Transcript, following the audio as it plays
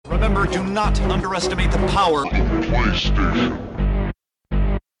Remember, do not underestimate the power of PlayStation.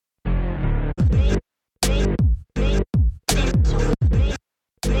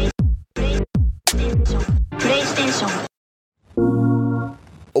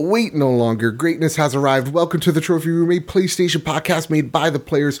 Wait no longer. Greatness has arrived. Welcome to the Trophy Room, a PlayStation podcast made by the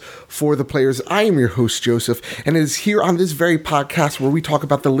players for the players. I am your host, Joseph, and it is here on this very podcast where we talk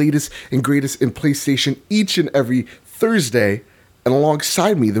about the latest and greatest in PlayStation each and every Thursday. And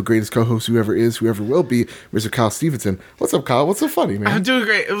alongside me, the greatest co-host whoever is, whoever will be, Mr. Kyle Stevenson. What's up, Kyle? What's so funny, man? I'm doing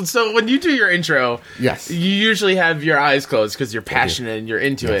great. So when you do your intro, yes, you usually have your eyes closed because you're passionate and you're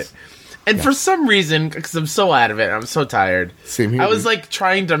into it. And for some reason, because I'm so out of it, I'm so tired. Same here. I was like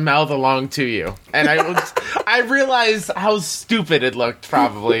trying to mouth along to you, and I realized how stupid it looked,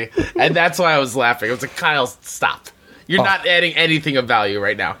 probably, and that's why I was laughing. I was like, Kyle, stop. You're not adding anything of value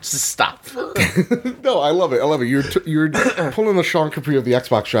right now. Just stop. No, I love it. I love it. You're pulling the Sean Capri of the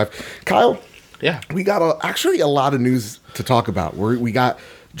Xbox Drive. Kyle, yeah, we got actually a lot of news to talk about. We got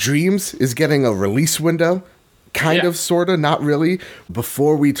Dreams is getting a release window. Kind of, sort of, not really.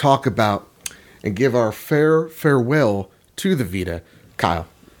 Before we talk about and give our farewell to the Vita, Kyle,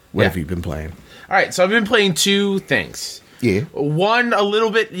 what have you been playing? All right, so I've been playing two things. Yeah. One a little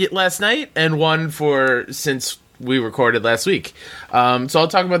bit last night, and one since we recorded last week. So I'll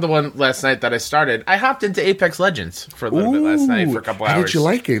talk about the one last night that I started. I hopped into Apex Legends for a little bit last night for a couple hours. How did you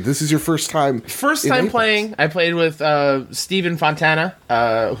like it? This is your first time. First time playing. I played with Steven Fontana,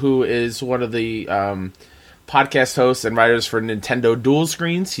 who is one of the podcast hosts and writers for Nintendo Dual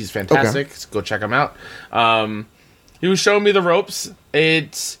Screens. He's fantastic. Okay. So go check him out. He was showing me the ropes.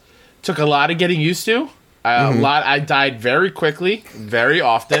 It took a lot of getting used to. I died very quickly, very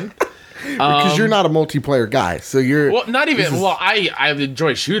often. Because you're not a multiplayer guy, so you're not even. I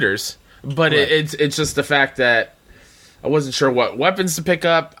enjoy shooters, but it's just the fact that I wasn't sure what weapons to pick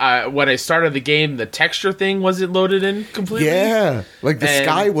up. When I started the game, the texture thing wasn't loaded in completely. Yeah, like the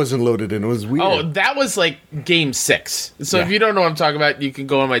sky wasn't loaded in. It was weird. Oh, that was like game 6. So if you don't know what I'm talking about, you can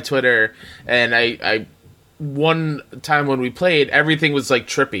go on my Twitter. And I one time when we played, everything was like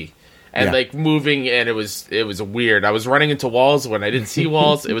trippy and like moving, and it was weird. I was running into walls when I didn't see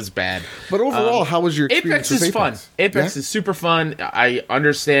walls. It was bad. But overall, how was your experience? Apex is fun. Apex is super fun. I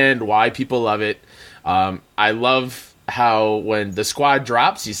understand why people love it. I love how when the squad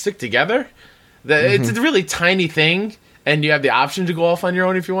drops, you stick together. It's a really tiny thing, and you have the option to go off on your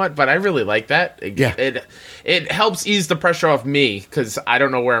own if you want, but I really like that. It helps ease the pressure off me, because I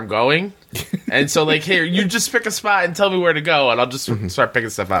don't know where I'm going. And so, like, here, you just pick a spot and tell me where to go, and I'll just start picking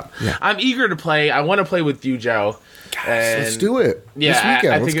stuff up. Yeah. I'm eager to play. I want to play with you, Joe. Let's do it. Yeah, this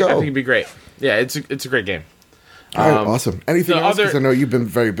weekend. I think it'd be great. Yeah, it's a great game. All right, awesome. Anything else? Because I know you've been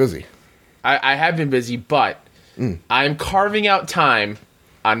very busy. I have been busy, but I'm carving out time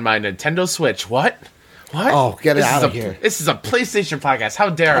on my Nintendo Switch. What? Oh, get it out of here. This is a PlayStation podcast. How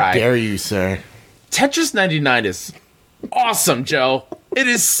dare I? How dare you, sir? Tetris 99 is awesome, Joe. It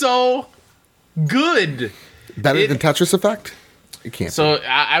is so good. Better than Tetris Effect? It can't So be.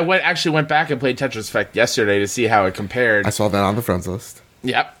 I went back and played Tetris Effect yesterday to see how it compared. I saw that on the friends list.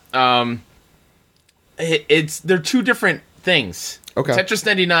 Yep. They're two different things. Okay. Tetris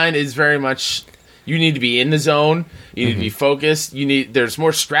 99 is very much, you need to be in the zone. You need to be focused. There's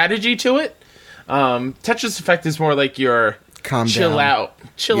more strategy to it. Tetris Effect is more like your chill out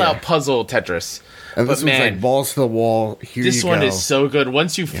puzzle Tetris. And this one's like balls to the wall. This one is so good.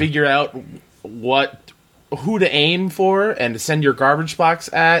 Once you figure out who to aim for and to send your garbage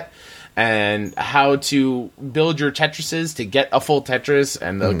box at, and how to build your Tetrises to get a full Tetris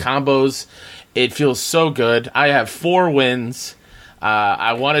and the combos, it feels so good. I have 4 wins.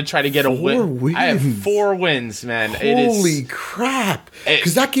 I want to try to get a win. I have 4 wins, man. Holy crap.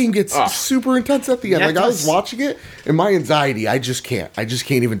 Because that game gets super intense at the end. I was watching it, and my anxiety, I just can't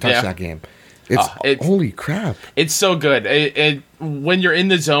even touch that game. It's holy crap. It's so good. When you're in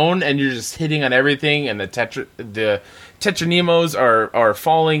the zone and you're just hitting on everything, and the Tetranemos are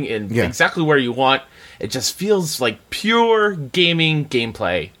falling in exactly where you want, it just feels like pure gaming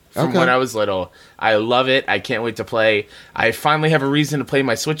gameplay. From when I was little. I love it. I can't wait to play. I finally have a reason to play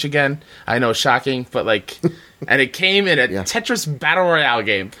my Switch again. I know, shocking, but and it came in a Tetris Battle Royale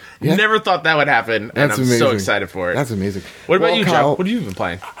game. Yeah. Never thought that would happen, and I'm so excited for it. That's amazing. What about you, Kyle? What have you been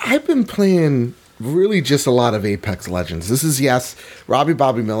playing? I've been playing really just a lot of Apex Legends. This is, Robbie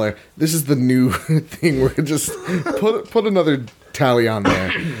Bobby Miller. This is the new thing. We're just put another tally on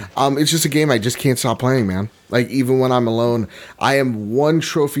there. It's just a game I just can't stop playing, man. Like, even when I'm alone, I am 1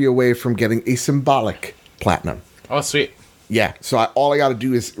 trophy away from getting a symbolic platinum. Oh, sweet. Yeah, so all I got to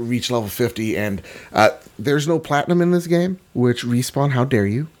do is reach level 50, and there's no platinum in this game, which Respawn, how dare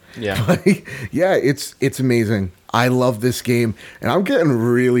you? Yeah. But yeah, it's amazing. I love this game, and I'm getting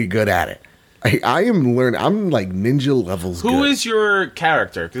really good at it. I am learning. I'm like ninja levels. Who is your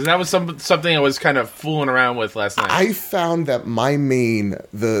character? Because that was something I was kind of fooling around with last night. I found that my main,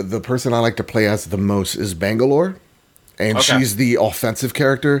 the person I like to play as the most is Bangalore, and she's the offensive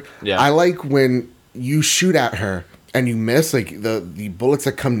character. Yeah. I like when you shoot at her and you miss, like the bullets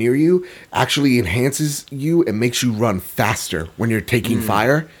that come near you actually enhances you and makes you run faster when you're taking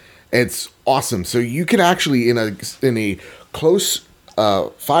fire. It's awesome. So you can actually in a close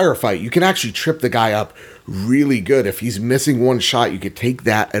firefight, you can actually trip the guy up really good. If he's missing one shot, you could take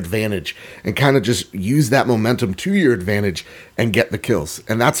that advantage and kind of just use that momentum to your advantage and get the kills.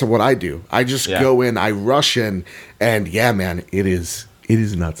 And that's what I do. I just go in, I rush in, and yeah, man, it is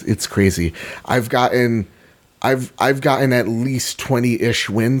nuts. It's crazy. I've gotten at least 20-ish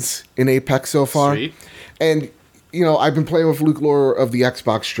wins in Apex so far. Sweet. And you know, I've been playing with Luke Laura of the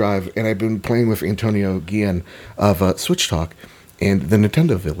Xbox Drive, and I've been playing with Antonio Guillen of Switch Talk and the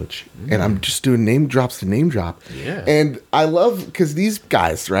Nintendo Village. And I'm just doing name drops to name drop. Yeah. And I love, because these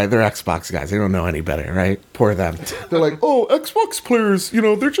guys, right, they're Xbox guys. They don't know any better, right? Poor them. They're like, oh, Xbox players, you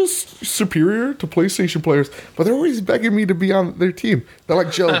know, they're just superior to PlayStation players. But they're always begging me to be on their team. They're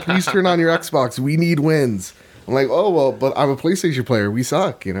like, Joe, please turn on your Xbox. We need wins. I'm like, oh, well, but I'm a PlayStation player. We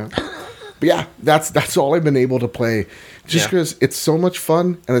suck, you know? But yeah, that's all I've been able to play, just because it's so much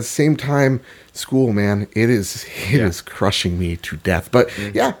fun, and at the same time, school, man, it is crushing me to death. But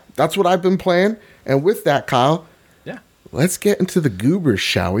yeah, that's what I've been playing. And with that, Kyle, let's get into the Goobers,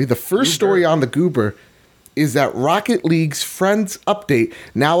 shall we? The first story on the Goober is that Rocket League's Friends update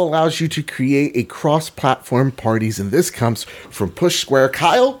now allows you to create a cross-platform parties, and this comes from Push Square.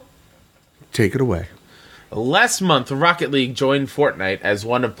 Kyle, take it away. Last month, Rocket League joined Fortnite as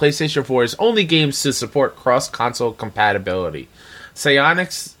one of PlayStation 4's only games to support cross-console compatibility.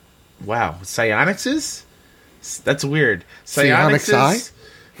 Psyonix... Wow. Psyonix's? That's weird. Psyonix?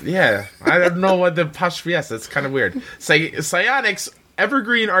 Yeah. I don't know what the apostrophe S. That's kind of weird. Psyonix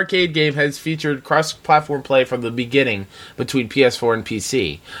evergreen arcade game has featured cross-platform play from the beginning between PS4 and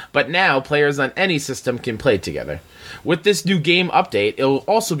PC. But now, players on any system can play together. With this new game update, it will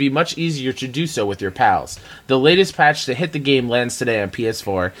also be much easier to do so with your pals. The latest patch to hit the game lands today on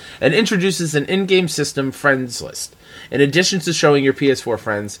PS4 and introduces an in-game system friends list. In addition to showing your PS4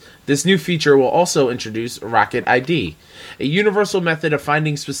 friends, this new feature will also introduce Rocket ID, a universal method of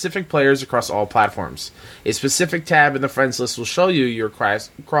finding specific players across all platforms. A specific tab in the friends list will show you your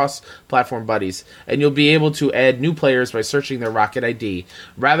cross-platform buddies, and you'll be able to add new players by searching their Rocket ID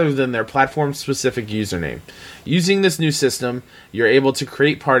rather than their platform-specific username. Using this new system, you're able to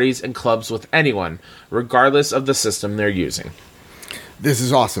create parties and clubs with anyone, regardless of the system they're using. This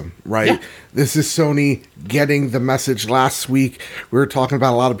is awesome, right? Yeah. This is Sony getting the message. Last week, we were talking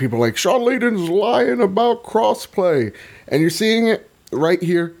about a lot of people like, Sean Layden's lying about crossplay. And you're seeing it right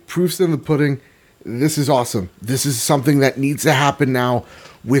here. Proof's in the pudding. This is awesome. This is something that needs to happen now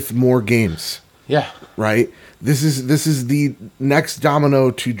with more games. Yeah. Right? This is the next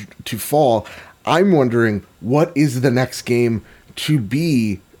domino to fall. I'm wondering, what is the next game to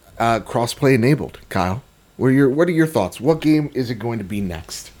be crossplay enabled, Kyle? What are your thoughts? What game is it going to be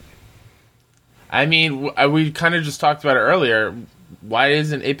next? I mean, we kind of just talked about it earlier. Why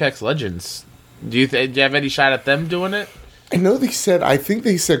isn't Apex Legends? Do you have any shot at them doing it? I know I think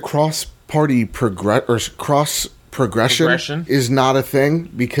they said cross-party cross progression is not a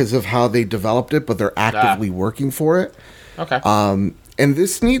thing because of how they developed it, but they're actively working for it. Okay. And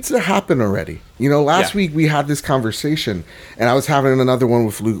this needs to happen already. You know, last week we had this conversation, and I was having another one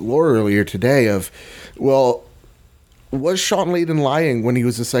with Luke Laura earlier today of, well, was Sean Layden lying when he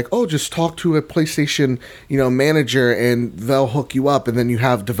was just like, oh, just talk to a PlayStation, manager and they'll hook you up. And then you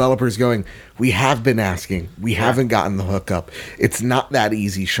have developers going, we have been asking. We haven't gotten the hookup. It's not that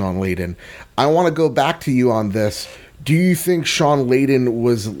easy, Sean Layden. I want to go back to you on this. Do you think Sean Layden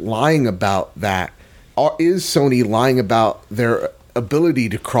was lying about that? Or is Sony lying about their ability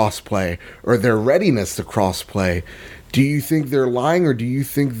to crossplay or their readiness to crossplay? Do you think they're lying, or do you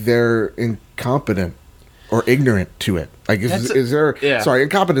think they're incompetent or ignorant to it? Like,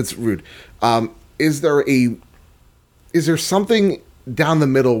 incompetence rude. Is there something down the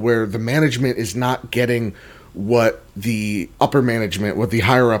middle where the management is not getting what the upper management, what the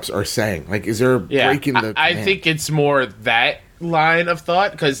higher ups are saying? Like, is there a break in the? I think it's more that line of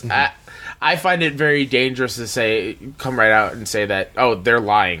thought, because I find it very dangerous to come right out and say that, oh, they're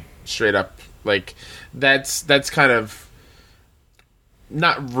lying straight up. Like, that's kind of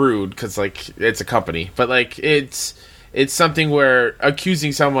not rude, because, like, it's a company, but, like, it's it's something where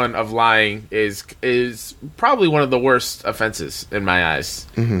accusing someone of lying is probably one of the worst offenses in my eyes.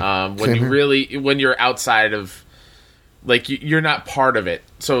 When you're outside of, like, you're not part of it.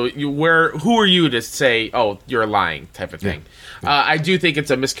 So who are you to say, oh, you're lying type of thing? I do think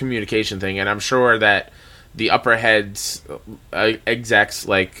it's a miscommunication thing, and I'm sure that the upper heads, execs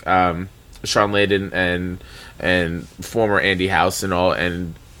like Sean Layden and former Andy House and all,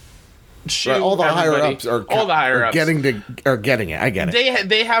 and all the higher ups are getting it. I get it.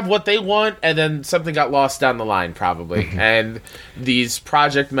 They have what they want, and then something got lost down the line, probably. And these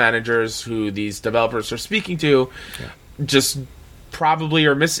project managers who these developers are speaking to just probably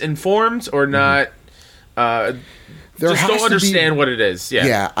are misinformed or not. Just don't understand what it is.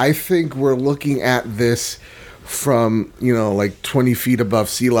 Yeah, I think we're looking at this from, like 20 feet above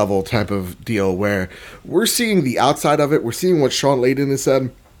sea level type of deal, where we're seeing the outside of it. We're seeing what Sean Layden has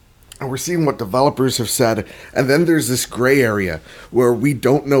said. And we're seeing what developers have said, and then there's this gray area where we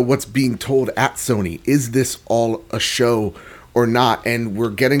don't know what's being told at Sony. Is this all a show or not? And we're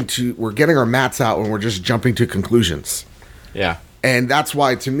getting our mats out and we're just jumping to conclusions. Yeah. And that's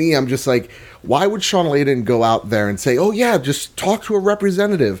why, to me, I'm just like, why would Sean Layden go out there and say, oh yeah, just talk to a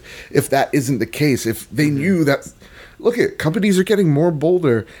representative, if that isn't the case? If they knew that, look at, companies are getting more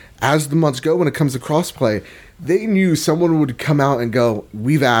bolder as the months go when it comes to crossplay. They knew someone would come out and go,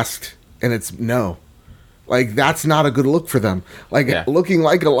 we've asked, and it's no. Like, that's not a good look for them. Like, looking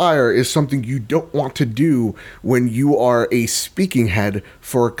like a liar is something you don't want to do when you are a speaking head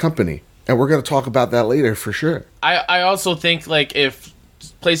for a company. And we're going to talk about that later for sure. I also think, like, if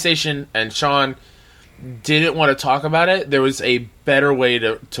PlayStation and Sean didn't want to talk about it, there was a better way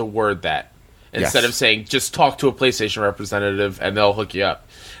to word that. Instead of saying, just talk to a PlayStation representative and they'll hook you up.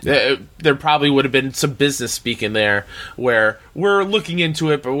 There probably would have been some business speak in there where we're looking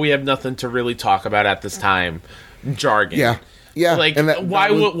into it, but we have nothing to really talk about at this time. Jargon. Yeah. Like, and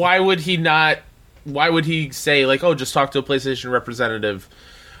why would he not? Why would he say, like, oh, just talk to a PlayStation representative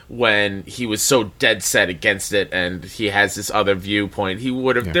when he was so dead set against it and he has this other viewpoint? He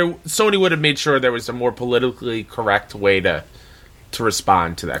would have. Sony would have made sure there was a more politically correct way to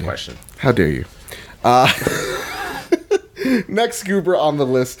respond to that question. How dare you? Next goober on the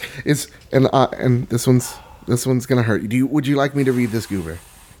list is, and this one's gonna hurt you. Would you like me to read this goober?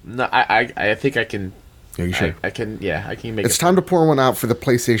 No, I think I can. Are you sure? I can. Yeah, I can make. It's time to pour one out for the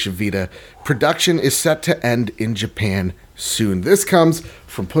PlayStation Vita. Production is set to end in Japan soon. This comes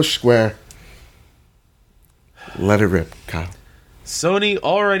from Push Square. Let it rip, Kyle. Sony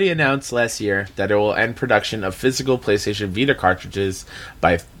already announced last year that it will end production of physical PlayStation Vita cartridges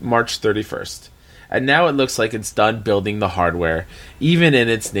by March 31st. And now it looks like it's done building the hardware, even in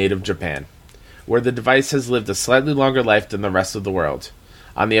its native Japan, where the device has lived a slightly longer life than the rest of the world.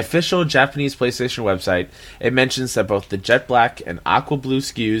 On the official Japanese PlayStation website, it mentions that both the jet black and aqua blue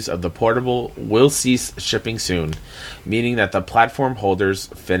SKUs of the portable will cease shipping soon, meaning that the platform holders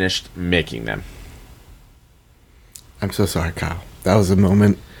finished making them. I'm so sorry, Kyle. That was a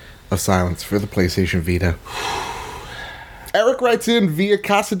moment of silence for the PlayStation Vita. Eric writes in via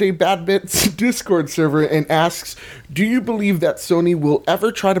Casa de Badbit's Discord server and asks, do you believe that Sony will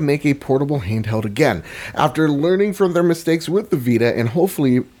ever try to make a portable handheld again, after learning from their mistakes with the Vita and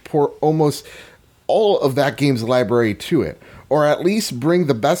hopefully port almost all of that game's library to it? Or at least bring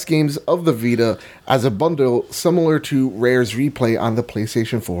the best games of the Vita as a bundle similar to Rare's Replay on the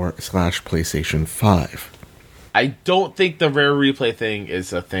PlayStation 4/PlayStation 5? I don't think the Rare Replay thing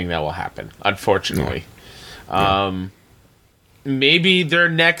is a thing that will happen, unfortunately. Maybe their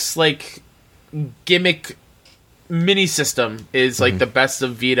next, like, gimmick mini system is, like, the best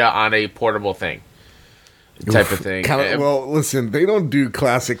of Vita on a portable thing. Type of thing. Well, listen, they don't do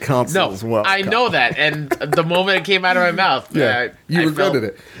classic consoles well. I know that, and the moment it came out of my mouth, you regretted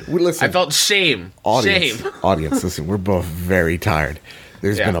it. Listen, I felt shame. Audience, listen, we're both very tired.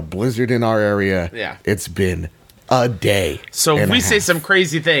 There's been a blizzard in our area. Yeah. It's been a day. So if we say some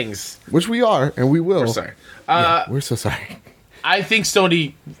crazy things, which we are, and we will. We're sorry. We're so sorry. I think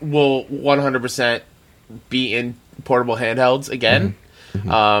Sony will 100% be in portable handhelds again.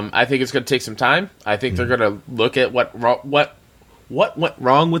 I think it's going to take some time. I think they're going to look at what went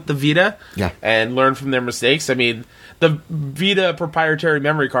wrong with the Vita and learn from their mistakes. I mean, the Vita proprietary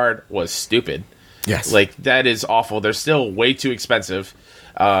memory card was stupid. Yes. Like, that is awful. They're still way too expensive.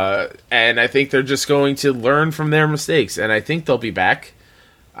 And I think they're just going to learn from their mistakes. And I think they'll be back.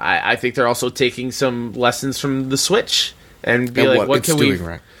 I think they're also taking some lessons from the Switch. And be like, what can we...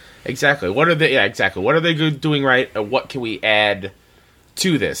 Right. Exactly. What are they... Yeah, exactly. What are they doing right? And what can we add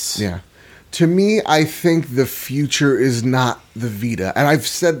to this? Yeah. To me, I think the future is not the Vita. And I've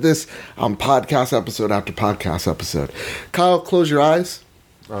said this on podcast episode after podcast episode. Kyle, close your eyes.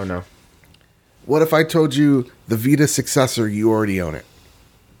 Oh, no. What if I told you the Vita successor, you already own it?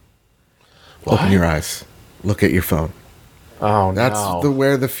 What? Open your eyes. Look at your phone. Oh, That's no.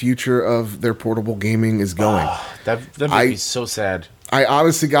 where the future of their portable gaming is going. That made me so sad. I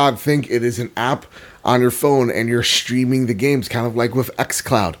honestly, God, think it is an app on your phone and you're streaming the games, kind of like with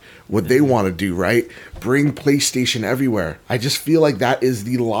xCloud, what they want to do, right? Bring PlayStation everywhere. I just feel like that is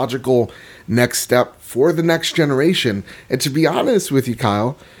the logical next step for the next generation. And to be honest with you,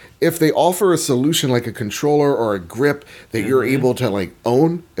 Kyle, if they offer a solution like a controller or a grip that you're able to like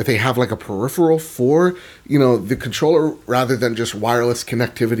own, if they have like a peripheral for, the controller rather than just wireless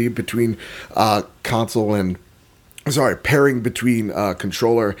connectivity between console and pairing between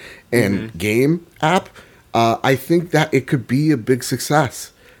controller and game app, I think that it could be a big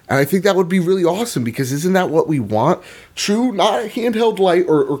success. And I think that would be really awesome because isn't that what we want? True, not handheld light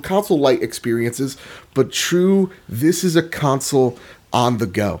or console light experiences, but true, this is a console on the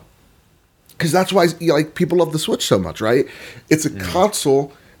go. Because that's why people love the Switch so much, right? It's a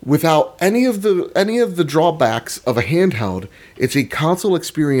console without any of the drawbacks of a handheld. It's a console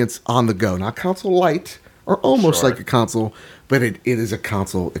experience on the go, not console light. Or almost like a console, but it is a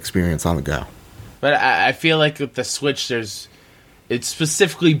console experience on the go. But I feel like with the Switch, it's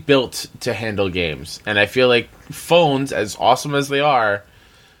specifically built to handle games. And I feel like phones, as awesome as they are,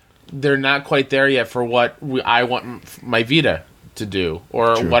 they're not quite there yet for what I want my Vita to do.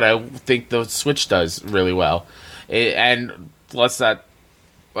 Or what I think the Switch does really well. And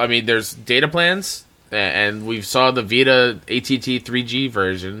there's data plans. And we saw the Vita AT&T 3G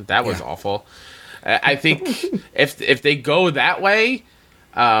version. That was awful. I think if they go that way,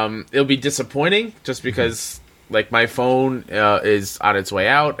 it'll be disappointing just because my phone is on its way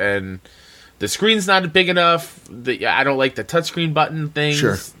out and the screen's not big enough. I don't like the touchscreen button things.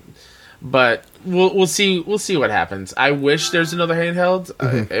 Sure. But we'll see what happens. I wish there's another handheld.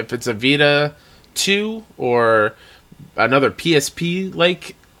 If it's a Vita 2 or another PSP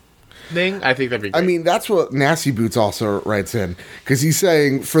thing, I think that'd be great. I mean, that's what Nasty Boots also writes in. Because he's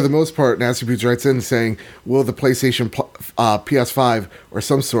saying, for the most part, Nasty Boots writes in saying, will the PlayStation PS5 or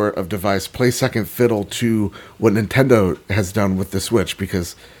some sort of device play second fiddle to what Nintendo has done with the Switch?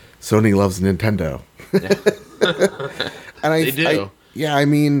 Because Sony loves Nintendo. And they do.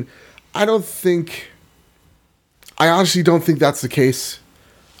 I honestly don't think that's the case.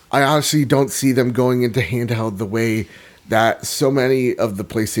 I honestly don't see them going into handheld the way that so many of the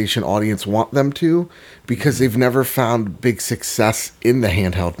PlayStation audience want them to, because they've never found big success in the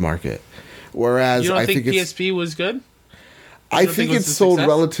handheld market. Whereas you don't think PSP was good? I think it sold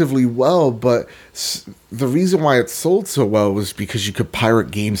relatively well, but the reason why it sold so well was because you could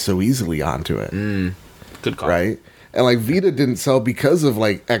pirate games so easily onto it. Good call. Right? And Vita didn't sell because of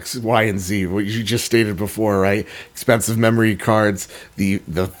X, Y, and Z, what you just stated before, right? Expensive memory cards, the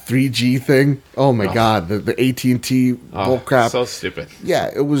 3G thing. Oh my God, the AT&T bullcrap. So stupid. Yeah,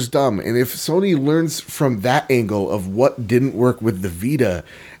 it was dumb. And if Sony learns from that angle of what didn't work with the Vita,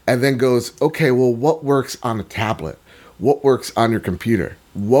 and then goes, okay, well, what works on a tablet? What works on your computer?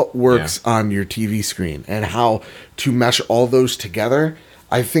 What works on your TV screen? And how to mesh all those together,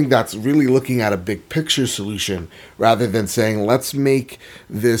 I think that's really looking at a big picture solution rather than saying, let's make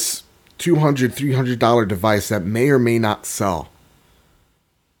this $200, $300 device that may or may not sell.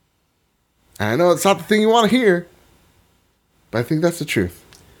 And I know it's not the thing you want to hear, but I think that's the truth.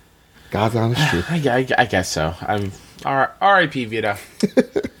 God's honest truth. I guess so. R.I.P. Vita.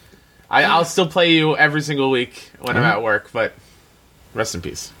 I'll still play you every single week when I'm at work, but rest in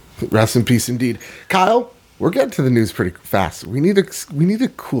peace. Rest in peace indeed. Kyle, we're getting to the news pretty fast. We need to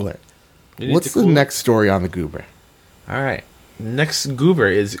cool it. What's the next story on the Goober? All right. Next Goober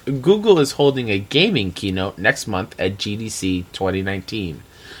is Google is holding a gaming keynote next month at GDC 2019.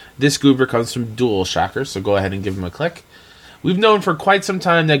 This Goober comes from DualShocker, so go ahead and give him a click. We've known for quite some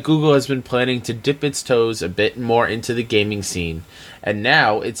time that Google has been planning to dip its toes a bit more into the gaming scene, and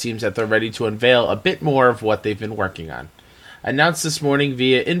now it seems that they're ready to unveil a bit more of what they've been working on. Announced this morning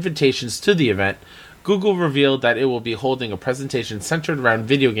via invitations to the event, Google revealed that it will be holding a presentation centered around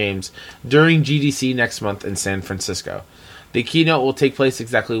video games during GDC next month in San Francisco. The keynote will take place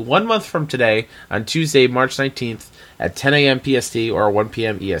exactly 1 month from today, on Tuesday, March 19th, at 10 a.m. PST or 1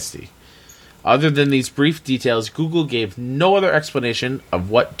 p.m. EST. Other than these brief details, Google gave no other explanation of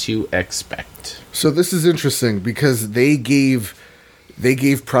what to expect. So this is interesting because they gave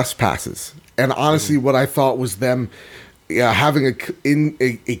press passes. And honestly, what I thought was them yeah, having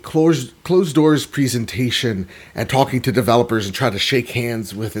a closed doors presentation and talking to developers and try to shake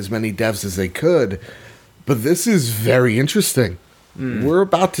hands with as many devs as they could. But this is very interesting. We're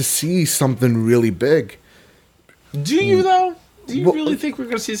about to see something really big. Do you though? Do you really think we're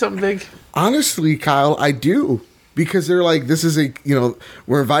going to see something big? Honestly, Kyle, I do. Because they're like, this is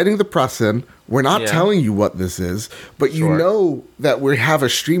we're inviting the press in. We're not telling you what this is, but you know that we have a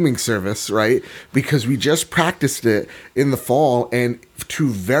streaming service, right? Because we just practiced it in the fall and to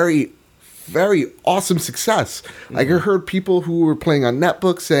very, very awesome success. Like I heard people who were playing on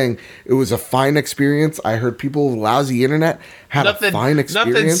netbooks saying it was a fine experience. I heard people with lousy internet had a fine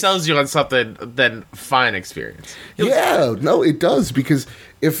experience. Nothing sells you on something than fine experience. No, it does. Because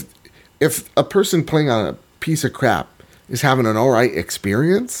if a person playing on a piece of crap is having an all right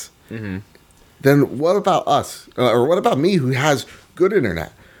experience, then what about us? Or what about me who has good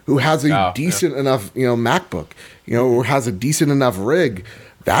internet, who has a decent enough, MacBook, or has a decent enough rig?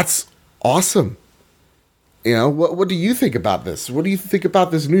 That's awesome. What do you think about this? What do you think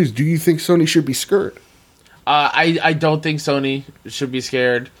about this news? Do you think Sony should be scared? I don't think Sony should be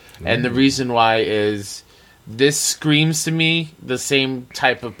scared. And the reason why is this screams to me the same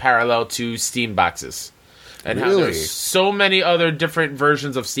type of parallel to Steam boxes. And how there's so many other different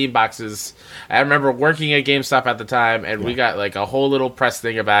versions of Steam boxes. I remember working at GameStop at the time, and we got like a whole little press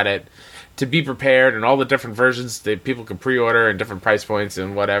thing about it to be prepared and all the different versions that people could pre-order and different price points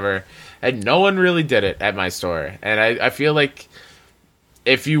and whatever. And no one really did it at my store. And I feel like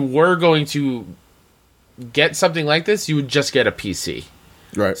if you were going to get something like this, you would just get a PC.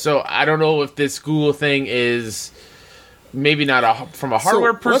 Right. So I don't know if this Google thing is... maybe not from a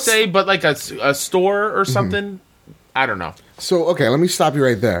hardware per se, but like a store or something. I don't know. So, okay, let me stop you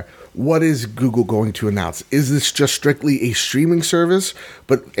right there. What is Google going to announce? Is this just strictly a streaming service?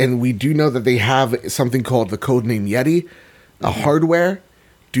 And we do know that they have something called the codename Yeti, a hardware.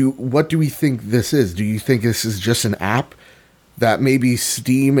 What do we think this is? Do you think this is just an app that maybe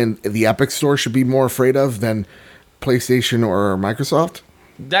Steam and the Epic Store should be more afraid of than PlayStation or Microsoft?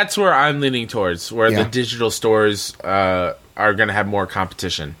 That's where I'm leaning towards, where the digital stores are going to have more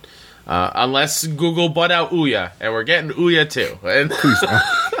competition. Unless Google bought out Ouya, and we're getting Ouya too. And Please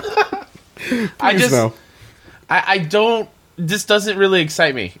no. I don't, this doesn't really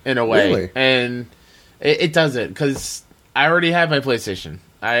excite me in a way. Really? And it doesn't, because I already have my PlayStation.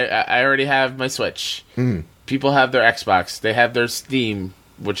 I already have my Switch. People have their Xbox. They have their Steam,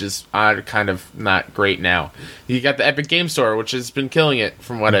 which is kind of not great now. You got the Epic Game Store, which has been killing it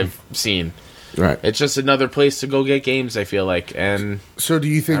from what I've seen. Right. It's just another place to go get games, I feel like. And so do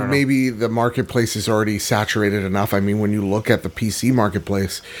you think maybe the marketplace is already saturated enough? I mean, when you look at the PC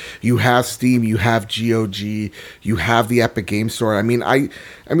marketplace, you have Steam, you have GOG, you have the Epic Game Store. I mean,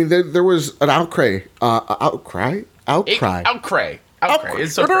 there was an outcry. There's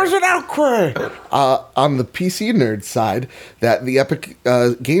an outcry on the PC nerd side that the Epic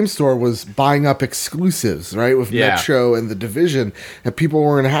Game Store was buying up exclusives, right, with Metro and The Division, and people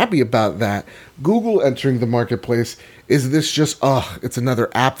weren't happy about that. Google entering the marketplace, is this just, it's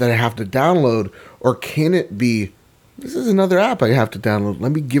another app that I have to download, or can it be, this is another app I have to download,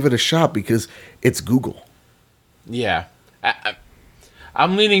 let me give it a shot because it's Google? Yeah.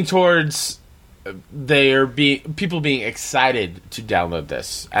 I'm leaning towards... people being excited to download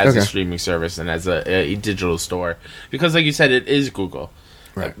this as a streaming service and as a digital store, because like you said, it is Google.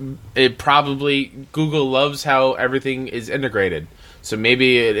 Right. Google loves how everything is integrated, so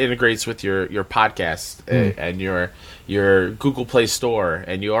maybe it integrates with your podcast and your Google Play Store,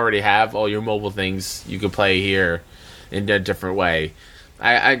 and you already have all your mobile things you can play here in a different way.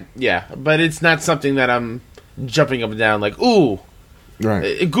 But it's not something that I'm jumping up and down like, ooh,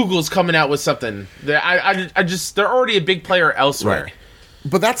 right. Google's coming out with something. They're already a big player elsewhere. Right.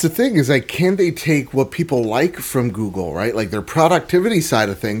 But that's the thing, is like, can they take what people like from Google, right? Like their productivity side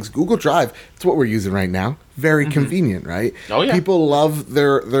of things. Google Drive, it's what we're using right now. Very convenient, right? Oh yeah. People love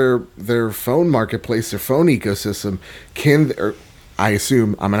their phone marketplace, their phone ecosystem. I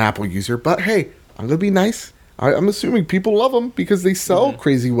assume, I'm an Apple user, but hey, I'm gonna be nice. I'm assuming people love them because they sell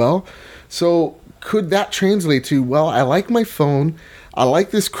crazy well. So could that translate to, well, I like my phone, I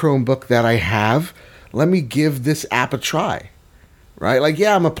like this Chromebook that I have, let me give this app a try, right? Like,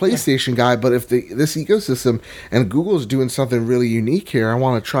 yeah, I'm a PlayStation guy, but if this ecosystem and Google's doing something really unique here, I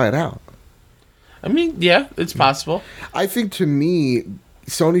want to try it out. I mean, yeah, it's possible. I think, to me,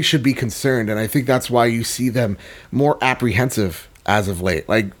 Sony should be concerned, and I think that's why you see them more apprehensive as of late.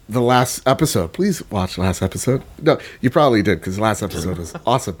 Like the last episode. Please watch the last episode. No, you probably did, because the last episode was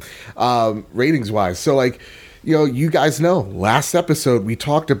awesome, ratings-wise. So, like, you guys know, last episode we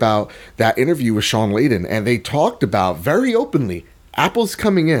talked about that interview with Sean Layden, and they talked about very openly, Apple's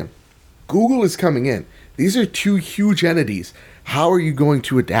coming in, Google is coming in. These are two huge entities. How are you going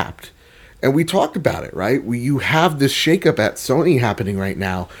to adapt? And we talked about it, right? You have this shakeup at Sony happening right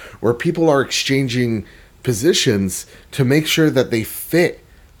now where people are exchanging positions to make sure that they fit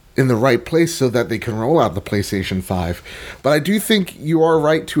in the right place so that they can roll out the PlayStation 5. But I do think you are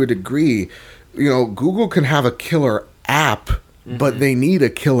right to a degree. Google can have a killer app, but they need a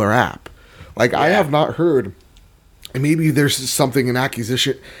killer app. Like, I have not heard, and maybe there's something in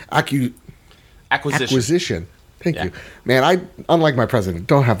acquisition. Thank you. Man, I, unlike my president,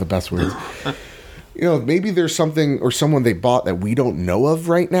 don't have the best words. Maybe there's something or someone they bought that we don't know of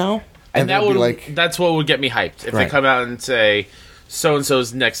right now. And that would that's what would get me hyped. If they come out and say,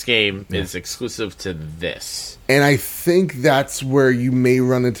 so-and-so's next game is exclusive to this. And I think that's where you may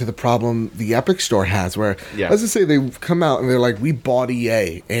run into the problem the Epic Store has, where, let's just say they come out and they're like, we bought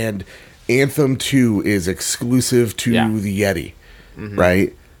EA, and Anthem 2 is exclusive to the Yeti,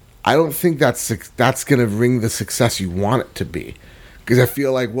 right? I don't think that's going to bring the success you want it to be. Because I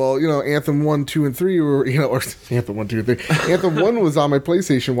feel like, Anthem 1, 2, and 3 or Anthem 1, 2, and 3. Anthem 1 was on my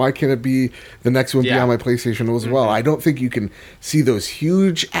PlayStation. Why can't it be the next one be on my PlayStation as well? I don't think you can see those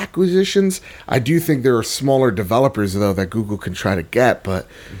huge acquisitions. I do think there are smaller developers, though, that Google can try to get. But,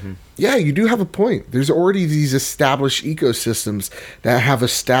 you do have a point. There's already these established ecosystems that have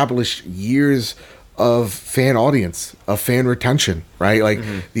established years of fan audience, of fan retention, right? Like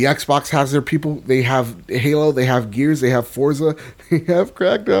the Xbox has their people. They have Halo, they have Gears, they have Forza, they have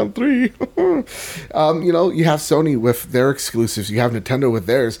Crackdown 3. You have Sony with their exclusives, you have Nintendo with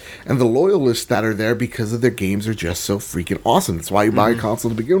theirs, and the loyalists that are there because of their games are just so freaking awesome. That's why you buy a console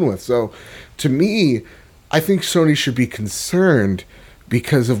to begin with. So to me, I think Sony should be concerned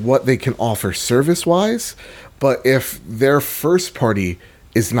because of what they can offer service-wise, but if their first party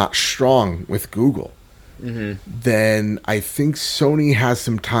is not strong with Google, then I think Sony has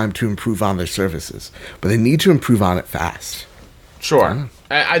some time to improve on their services, but they need to improve on it fast. Sure,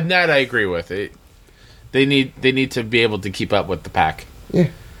 that I agree with. They need to be able to keep up with the pack. Yeah.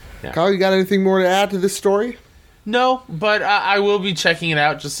 Kyle, you got anything more to add to this story? No, but I will be checking it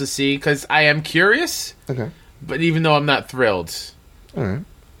out just to see, because I am curious. Okay. But even though I'm not thrilled. All right.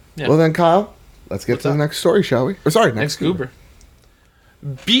 Yeah. Well then, Kyle, let's get to the next story, shall we? Or sorry, next Goober.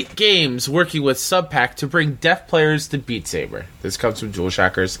 Beat Games working with Subpack to bring deaf players to Beat Saber. This comes from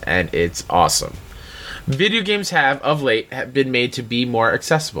DualShockers, and it's awesome. Video games have, of late, been made to be more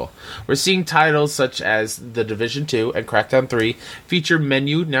accessible. We're seeing titles such as The Division 2 and Crackdown 3 feature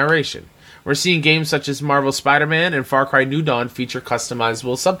menu narration. We're seeing games such as Marvel Spider-Man and Far Cry New Dawn feature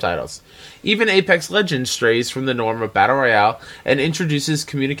customizable subtitles. Even Apex Legends strays from the norm of Battle Royale and introduces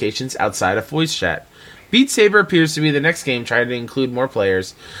communications outside of voice chat. Beat Saber appears to be the next game trying to include more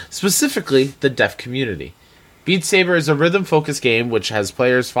players, specifically the deaf community. Beat Saber is a rhythm-focused game which has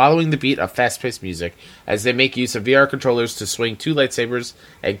players following the beat of fast-paced music as they make use of VR controllers to swing two lightsabers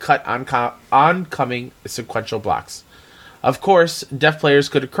and cut oncoming sequential blocks. Of course, deaf players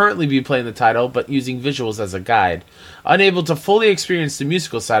could currently be playing the title but using visuals as a guide, unable to fully experience the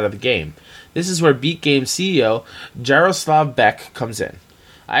musical side of the game. This is where Beat Games CEO Jaroslav Beck comes in.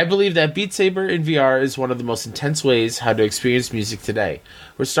 I believe that Beat Saber in VR is one of the most intense ways how to experience music today.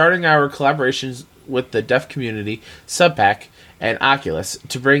 We're starting our collaborations with the deaf community, Subpack, and Oculus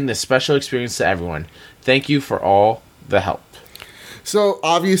to bring this special experience to everyone. Thank you for all the help. So,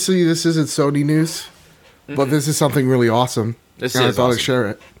 obviously, this isn't Sony news, but this is something really awesome. This and is I thought awesome. I'd share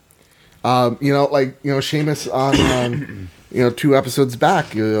it. Seamus on, 2 episodes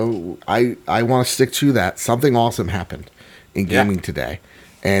back, I want to stick to that. Something awesome happened in gaming today.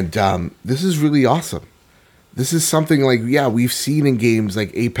 And this is really awesome. This is something like, we've seen in games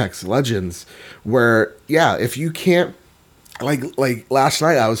like Apex Legends where, if you can't, like last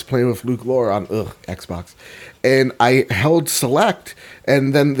night I was playing with Luke Lore on Xbox, and I held select,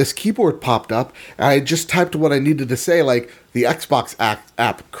 and then this keyboard popped up, and I just typed what I needed to say, like, the Xbox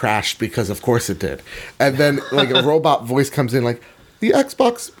app crashed because of course it did. And then, like, a robot voice comes in, like, the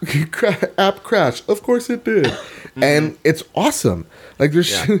Xbox app crashed. Of course it did. And it's awesome. Like,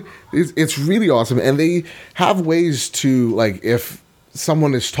 it's really awesome. And they have ways to, like, if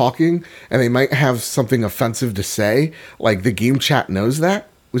someone is talking and they might have something offensive to say, like, the game chat knows that,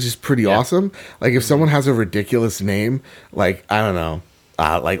 which is pretty awesome. Like, if someone has a ridiculous name, like, I don't know,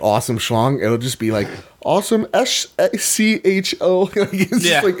 like Awesome Schlong, it'll just be like, Awesome SCHO.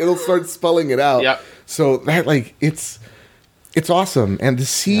 Just like, it'll start spelling it out. Yep. So that, like, it's awesome. And to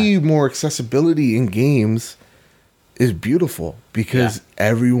see more accessibility in games is beautiful because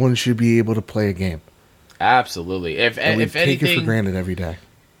everyone should be able to play a game. Absolutely. If And we if take it for anything, granted every day.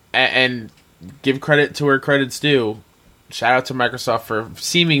 and give credit to where credit's due. Shout out to Microsoft for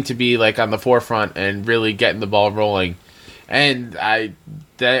seeming to be like on the forefront and really getting the ball rolling. And I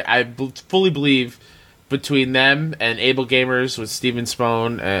fully believe between them and Able Gamers with Spoon,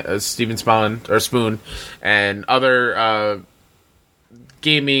 and other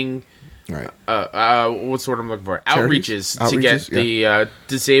gaming. Right. What's the word I'm looking for? Outreaches to get the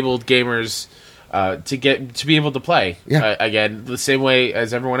disabled gamers to be able to play again the same way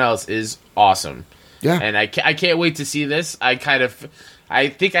as everyone else is awesome. Yeah. And I can't wait to see this. I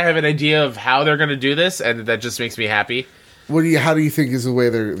think I have an idea of how they're going to do this, and that just makes me happy. How do you think is the way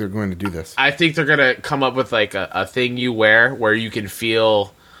they're going to do this? I think they're going to come up with like a thing you wear where you can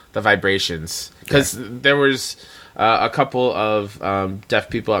feel the vibrations. Because there was a couple of deaf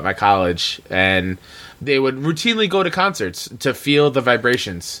people at my college, and they would routinely go to concerts to feel the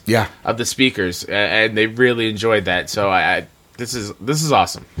vibrations of the speakers, and they really enjoyed that. So this is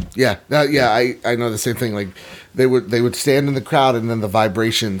awesome. Yeah, I know the same thing. Like they would stand in the crowd, and then the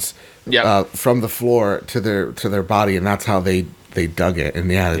vibrations from the floor to their body, and that's how they dug it.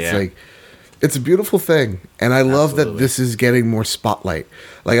 And like it's a beautiful thing, and I love that this is getting more spotlight.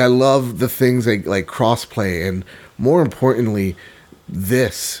 Like I love the things like crossplay, and more importantly,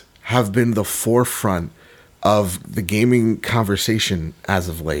 this have been the forefront of the gaming conversation as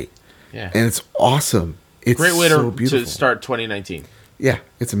of late. Yeah, and it's awesome. It's great way to start 2019. Yeah,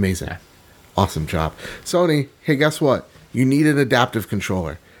 it's amazing. Yeah. Awesome job. Sony, hey, guess what? You need an adaptive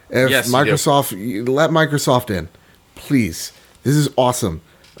controller. If Microsoft, let Microsoft in. Please. This is awesome.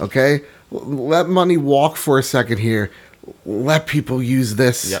 Okay? Let money walk for a second here. Let people use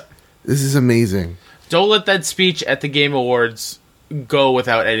this. Yep. This is amazing. Don't let that speech at the Game Awards go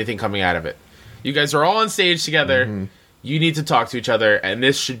without anything coming out of it. You guys are all on stage together. Mm-hmm. You need to talk to each other, and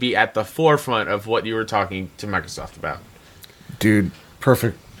this should be at the forefront of what you were talking to Microsoft about. Dude,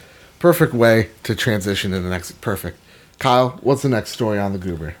 perfect way to transition to the next. Perfect. Kyle, what's the next story on the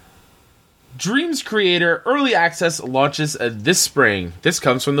Goober? Dreams Creator Early Access launches this spring. This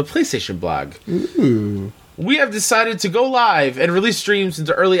comes from the PlayStation blog. Ooh. We have decided to go live and release Dreams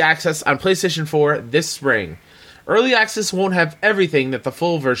into Early Access on PlayStation 4 this spring. Early Access won't have everything that the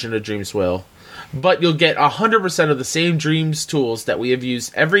full version of Dreams will, but you'll get 100% of the same Dreams tools that we have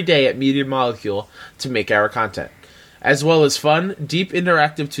used every day at Media Molecule to make our content, as well as fun, deep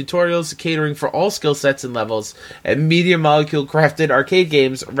interactive tutorials catering for all skill sets and levels, and Media Molecule crafted arcade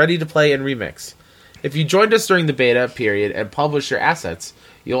games ready to play and remix. If you joined us during the beta period and published your assets,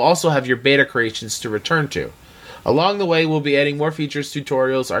 you'll also have your beta creations to return to. Along the way, we'll be adding more features,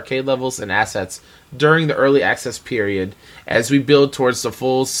 tutorials, arcade levels, and assets during the early access period as we build towards the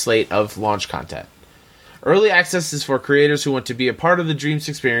full slate of launch content. Early access is for creators who want to be a part of the Dreams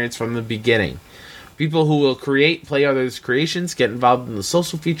experience from the beginning. People who will create, play others' creations, get involved in the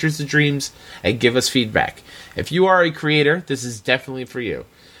social features of Dreams, and give us feedback. If you are a creator, this is definitely for you.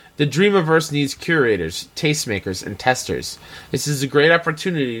 The Dreamiverse needs curators, tastemakers, and testers. This is a great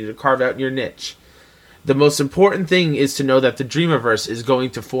opportunity to carve out your niche. The most important thing is to know that the Dreamiverse is going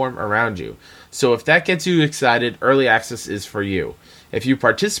to form around you. So if that gets you excited, Early Access is for you. If you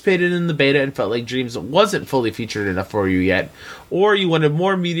participated in the beta and felt like Dreams wasn't fully featured enough for you yet, or you wanted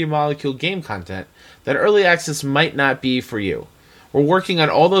more Media Molecule game content, then Early Access might not be for you. We're working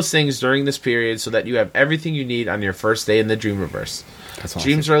on all those things during this period so that you have everything you need on your first day in the Dreamiverse. That's awesome.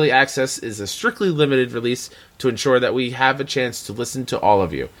 Dreams Early Access is a strictly limited release to ensure that we have a chance to listen to all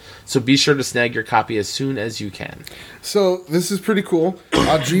of you. So be sure to snag your copy as soon as you can. So this is pretty cool.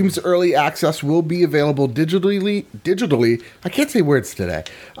 Dreams Early Access will be available digitally. I can't say words today.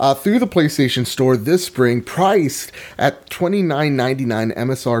 Through the PlayStation Store this spring, priced at $29.99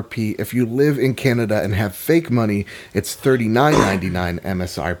 MSRP. If you live in Canada and have fake money, it's $39.99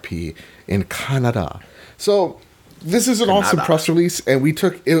 MSRP in Canada. So this is an awesome press release, and we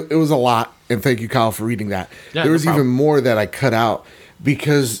took it was a lot, and thank you, Kyle, for reading that. Yeah, there was even more that I cut out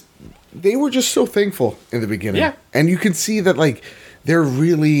because they were just so thankful in the beginning. Yeah. And you can see that like they're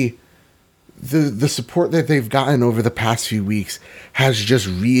really the support that they've gotten over the past few weeks has just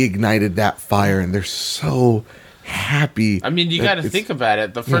reignited that fire, and they're so happy. I mean, you got to think about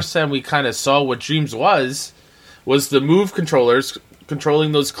it. The first time we kind of saw what Dreams was the Move controllers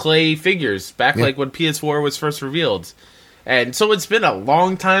controlling those clay figures back like when PS4 was first revealed. And so it's been a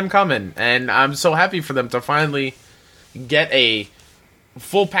long time coming, and I'm so happy for them to finally get a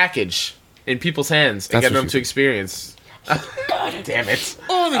full package in people's hands and get them to experience. God damn it.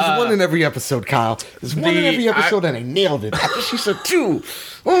 Oh, there's one in every episode, Kyle. There's one in every episode, and I nailed it. She said two.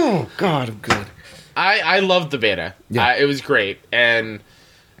 Oh, God, I'm good. I loved the beta. Yeah. It was great, and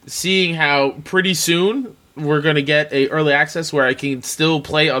seeing how pretty soon we're gonna get a early access where I can still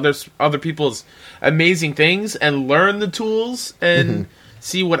play other people's amazing things and learn the tools and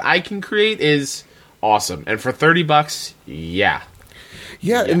see what I can create is awesome. And for $30, yeah.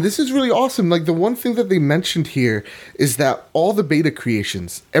 Yeah, and this is really awesome. Like, the one thing that they mentioned here is that all the beta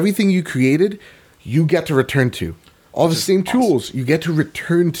creations, everything you created, you get to return to. All the same tools you get to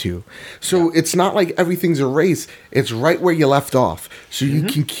return to. So it's not like everything's erased. It's right where you left off. So you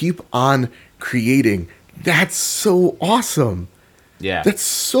can keep on creating. That's so awesome. Yeah. That's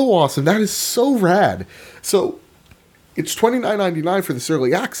so awesome. That is so rad. So it's $29.99 for this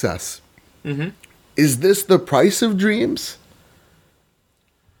early access. Is this the price of Dreams?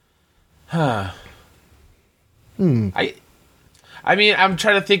 I mean, I'm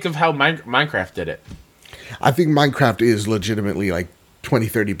trying to think of how Minecraft did it. I think Minecraft is legitimately like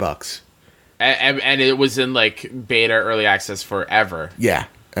 $20-$30. And it was in like beta early access forever. Yeah.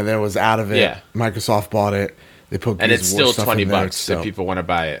 And then it was out of it. Yeah. Microsoft bought it. They put And it's Gears of War still stuff in there, $20 if people want to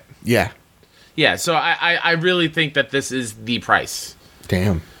buy it. Yeah. Yeah, so I really think that this is the price.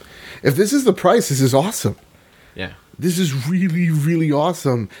 Damn. If this is the price, this is awesome. Yeah. This is really, really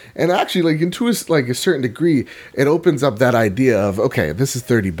awesome. And actually, like, into a certain degree, it opens up that idea of, okay, this is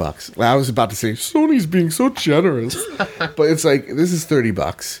 $30. I was about to say, Sony's being so generous. But it's like, this is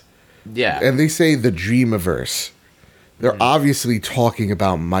 $30. Yeah. And they say the Dreamiverse. They're obviously talking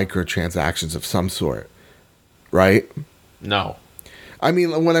about microtransactions of some sort. Right? No. I mean,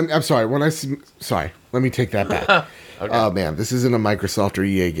 sorry, let me take that back. Okay. Oh man, this isn't a Microsoft or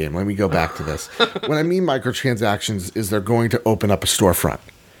EA game. Let me go back to this. When I mean microtransactions is they're going to open up a storefront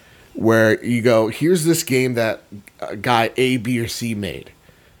where you go, here's this game that guy A, B, or C made.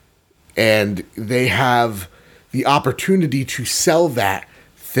 And they have the opportunity to sell that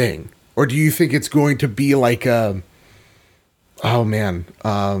thing. Or do you think it's going to be like kind of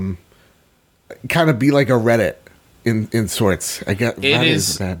be like a Reddit in sorts? I get It that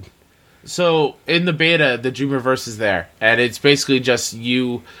is bad. So in the beta, the Dreamiverse is there, and it's basically just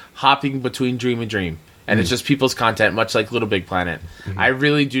you hopping between dream and dream, and it's just people's content, much like Little Big Planet. I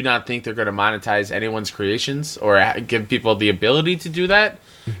really do not think they're going to monetize anyone's creations or give people the ability to do that,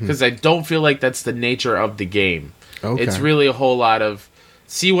 because I don't feel like that's the nature of the game. Okay. It's really a whole lot of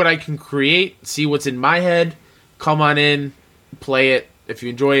see what I can create, see what's in my head, come on in, play it. If you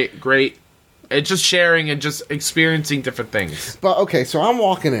enjoy it, great. It's just sharing and just experiencing different things. But okay, so I'm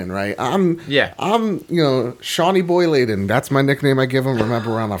walking in, right? I'm Shawnee Boy Layden. That's my nickname I give him.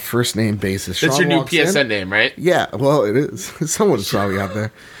 Remember, we're on a first name basis. That's Sean your new walks PSN in. name, right? Yeah, well, it is. Someone's probably out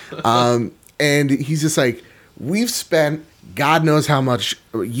there. And he's just like, we've spent God knows how much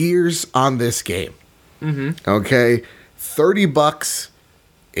years on this game. Okay, $30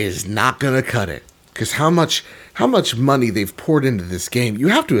 is not gonna cut it, because how much money they've poured into this game, you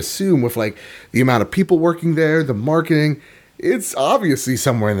have to assume with like the amount of people working there, the marketing, it's obviously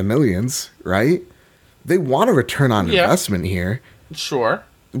somewhere in the millions, right? They want a return on investment here. Sure.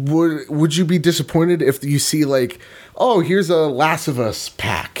 Would you be disappointed if you see like, oh, here's a Last of Us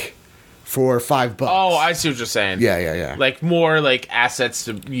pack for $5? Oh, I see what you're saying. Yeah. Like more like assets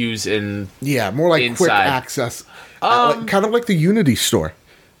to use in. Yeah, more like quick inside. access, kind of like the Unity store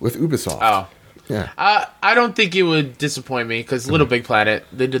with Ubisoft. Oh. Yeah. I don't think it would disappoint me because Little Big Planet,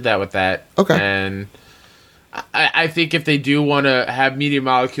 they did that with that. Okay. And I think if they do want to have Media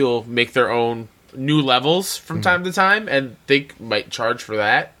Molecule make their own new levels from time to time, and they might charge for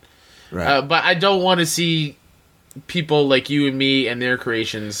that. Right. But I don't want to see people like you and me and their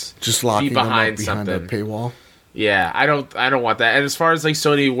creations Just locking be them up behind behind something. a paywall. Yeah, I don't want that. And as far as like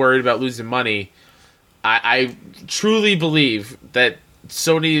Sony worried about losing money, I truly believe that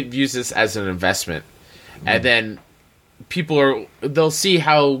Sony views this as an investment, and then they'll see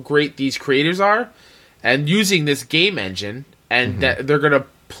how great these creators are, and using this game engine, and that they're gonna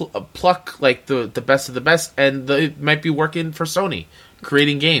pluck like the best of the best, and it might be working for Sony,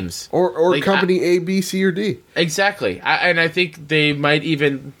 creating games Or Like, company A, B, C, or D. exactly. And I think they might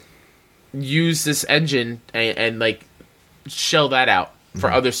even use this engine and like shell that out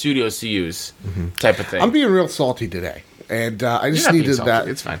for other studios to use, type of thing. I'm being real salty today. And I just not being needed salty. that.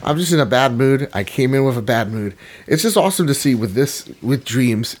 It's fine. I'm just in a bad mood. I came in with a bad mood. It's just awesome to see with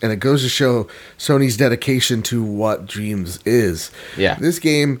Dreams, and it goes to show Sony's dedication to what Dreams is. Yeah. This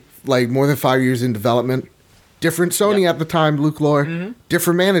game, like more than 5 years in development, different Sony at the time, Luke Lore,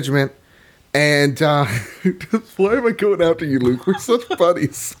 different management, and why am I going out to you, Luke? We're such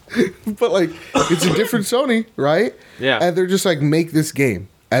buddies. But like, it's a different Sony, right? Yeah. And they're just like, make this game.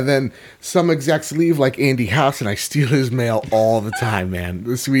 And then some execs leave, like Andy House, and I steal his mail all the time, man.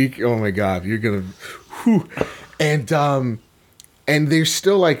 This week, oh my God, you're gonna, whew. And And they're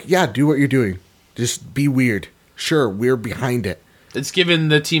still like, yeah, do what you're doing. Just be weird. Sure, we're behind it. It's given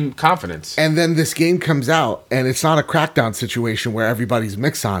the team confidence. And then this game comes out, and it's not a Crackdown situation where everybody's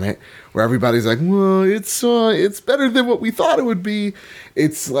mixed on it, where everybody's like, well, it's better than what we thought it would be.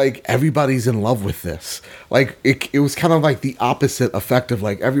 It's like everybody's in love with this. Like, it was kind of like the opposite effect of,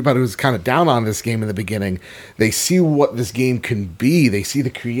 like, everybody was kind of down on this game in the beginning. They see what this game can be. They see the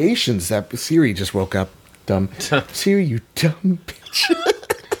creations that Siri just woke up. Dumb. Siri, you dumb bitch.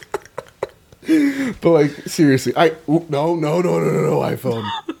 But like, seriously, no, iPhone.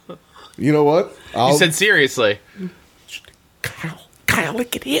 You know what? You said seriously. Kyle, I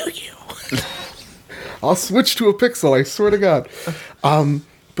can hear you. I'll switch to a Pixel, I swear to God.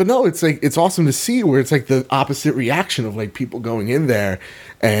 But no, it's like, it's awesome to see where it's like the opposite reaction of like people going in there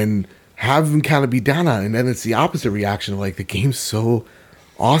and have them kind of be down on it. And then it's the opposite reaction of like, the game's so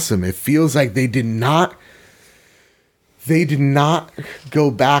awesome. It feels like they did not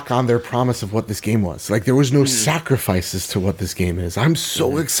go back on their promise of what this game was. Like, there was no sacrifices to what this game is. I'm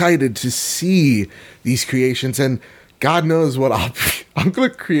so excited to see these creations, and God knows what I'm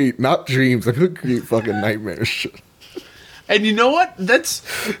going to create, not dreams. I'm going to create fucking nightmares. And you know what? There's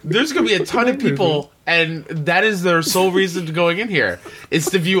going to be a ton of people, and that is their sole reason to going in here, is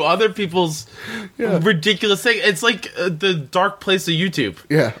to view other people's ridiculous thing. It's like the dark place of YouTube.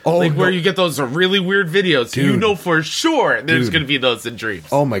 Yeah. Oh, like where you get those really weird videos. Dude. You know for sure there's going to be those in dreams.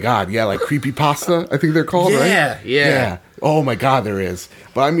 Oh my God. Yeah, like creepypasta, I think they're called, right? Yeah. Oh my God, there is.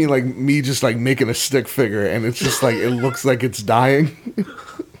 But I mean, like, me just like making a stick figure, and it's just like, it looks like it's dying.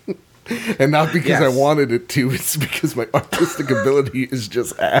 And not because I wanted it to, it's because my artistic ability is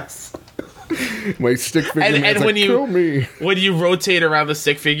just ass. My stick figure and when like, kill me. When you rotate around the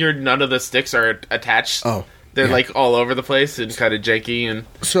stick figure, none of the sticks are attached. Oh. They're like all over the place and kind of janky. And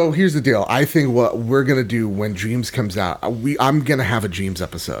so here's the deal. I think what we're going to do when Dreams comes out, I'm going to have a Dreams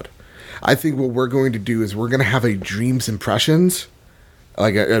episode. I think what we're going to do is we're going to have a Dreams impressions,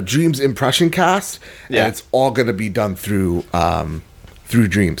 like a Dreams impression cast. Yeah. And it's all going to be done through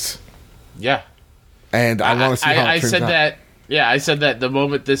Dreams. Yeah. And I want to see how it turns out. I said that the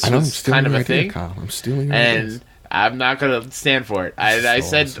moment this was kind of a thing. Kyle. I'm stealing your and ideas. I'm not going to stand for it. I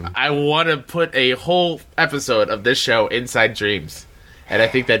said awesome. I want to put a whole episode of this show inside Dreams. And I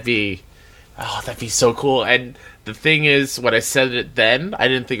think that'd be so cool. And the thing is, when I said it then, I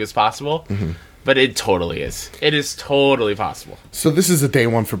didn't think it was possible. Mm-hmm. But it totally is. It is totally possible. So this is a day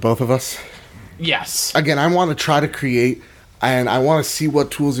one for both of us? Yes. Again, I want to try to create, and I want to see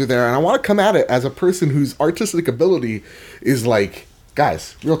what tools are there, and I want to come at it as a person whose artistic ability is like,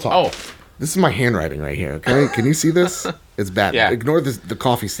 guys, real talk. Oh. This is my handwriting right here, okay? Can you see this? It's bad. Yeah. Ignore the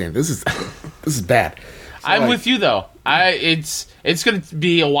coffee stand. This is bad. So I'm with you, though. It's going to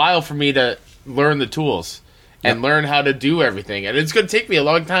be a while for me to learn the tools and learn how to do everything. And it's going to take me a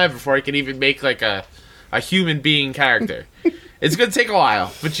long time before I can even make like a human being character. It's going to take a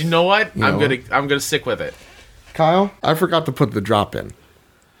while. But you know what? I'm going to stick with it. Kyle, I forgot to put the drop in.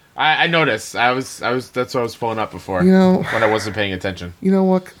 I noticed. I was that's what I was pulling up before. When I wasn't paying attention. You know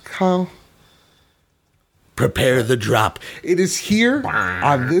what, Kyle? Prepare the drop. It is here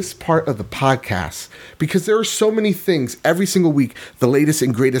on this part of the podcast because there are so many things every single week. The latest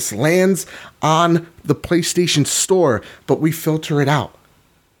and greatest lands on the PlayStation Store, but we filter it out.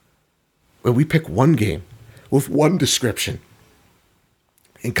 Well, we pick one game with one description.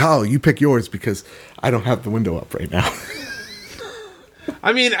 And Kyle, you pick yours because I don't have the window up right now.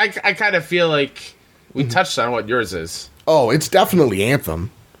 I mean, I kind of feel like we touched on what yours is. Oh, it's definitely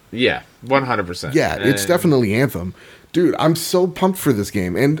Anthem. Yeah, 100%. Yeah, it's definitely Anthem. Dude, I'm so pumped for this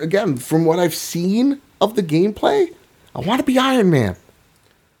game. And again, from what I've seen of the gameplay, I want to be Iron Man.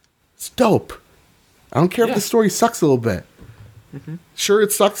 It's dope. I don't care if the story sucks a little bit. Mm-hmm. Sure,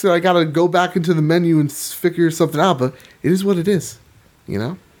 it sucks that I got to go back into the menu and figure something out, but it is what it is. You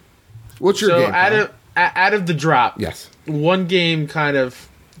know? What's your game? So out of the drop, yes, one game kind of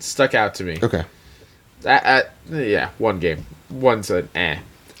stuck out to me. Okay. One game. One said, eh.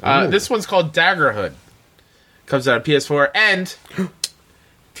 This one's called Daggerhood. Comes out on PS4 and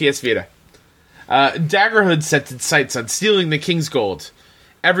PS Vita. Daggerhood sets its sights on stealing the King's Gold.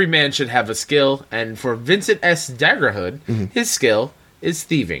 Every man should have a skill, and for Vincent S. Daggerhood, his skill is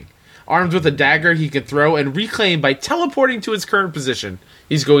thieving. Armed with a dagger he can throw and reclaim by teleporting to his current position.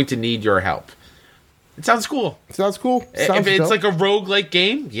 He's going to need your help. It sounds cool. Sounds cool. If it's like a roguelike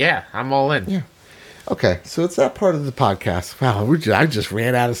game, yeah, I'm all in. Yeah. Okay, so it's that part of the podcast. Wow, I just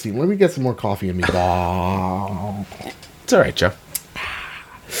ran out of steam. Let me get some more coffee in me. It's all right, Joe.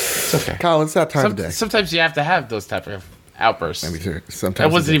 It's okay. Kyle, it's that time of day. Sometimes you have to have those type of outbursts. Let me hear. Sometimes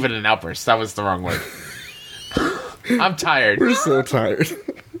that wasn't even an outburst. That was the wrong word. I'm tired. We're so tired.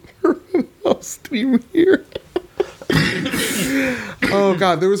 I'll stream here. Oh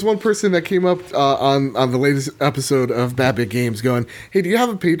god, there was one person that came up on the latest episode of Bad Bit Games going, "Hey, do you have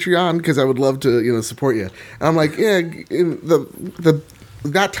a Patreon? Because I would love to, support you." And I'm like, "Yeah, in the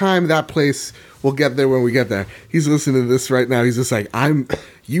that time, that place, we'll get there when we get there." He's listening to this right now. He's just like,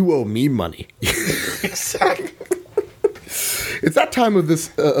 you owe me money." Exactly. It's that time of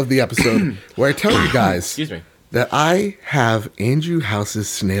the episode where I tell you guys Excuse me. that I have Andrew House's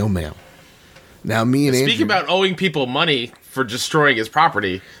snail mail. Now, me and Speaking Andrew... about owing people money for destroying his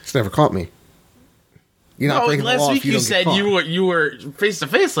property. It's never caught me. You're not breaking the law last if week you you don't get said caught. you were face to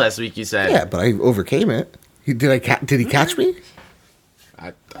face last week. You said, Yeah, but I overcame it. Did he catch me?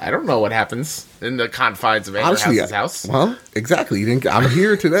 I don't know what happens in the confines of Andrew Honestly, House's house. Well, exactly. You didn't. I'm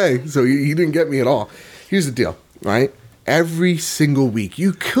here today, so you didn't get me at all. Here's the deal, right? Every single week,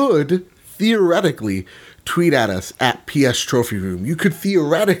 you could theoretically tweet at us at PS Trophy Room. You could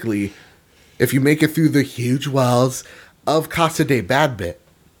theoretically, if you make it through the huge walls of Casa de Badbit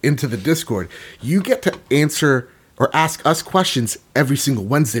into the Discord, you get to answer or ask us questions every single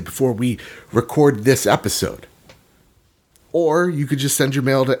Wednesday before we record this episode. Or you could just send your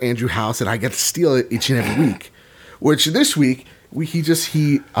mail to Andrew House and I get to steal it each and every week. Which this week, he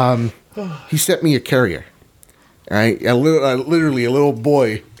sent me a carrier. Right? Literally a little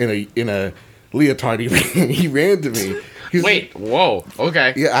boy in a leotard. He ran to me. Wait, whoa,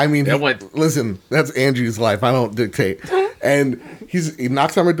 okay. Yeah, I mean, went. that's Andrew's life. I don't dictate. And he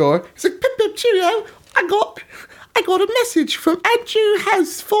knocks on my door. He's like, "Pip, pip, cheerio. I got a message from Andrew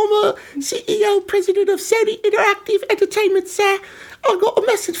House, former CEO, president of Sony Interactive Entertainment, sir. I got a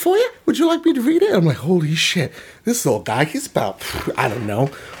message for you. Would you like me to read it?" I'm like, holy shit. This little guy, he's about, I don't know,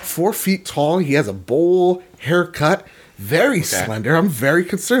 4 feet tall. He has a bowl haircut. Very slender. I'm very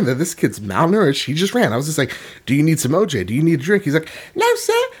concerned that this kid's malnourished. He just ran. I was just like, "Do you need some OJ? Do you need a drink?" He's like, "No,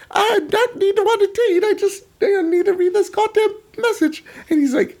 sir. I don't need to want to drink. I need to read this goddamn message." And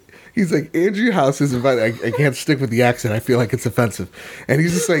he's like, "Andrew House has invited..." I can't stick with the accent. I feel like it's offensive. And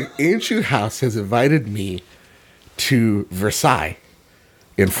he's just like, "Andrew House has invited me to Versailles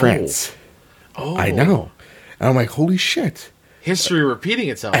in France." Oh. I know. And I'm like, holy shit. History repeating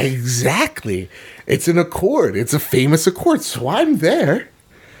itself. Exactly. It's an accord. It's a famous accord. So I'm there.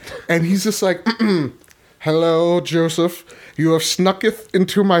 And he's just like, "Hello, Joseph. You have snucketh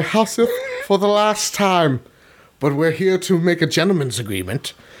into my houseth for the last time. But we're here to make a gentleman's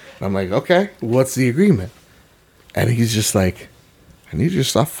agreement." And I'm like, "Okay, what's the agreement?" And he's just like, "I need you to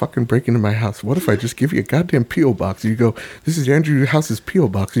stop fucking breaking into my house. What if I just give you a goddamn P.O. box?" And you go, "This is Andrew House's P.O.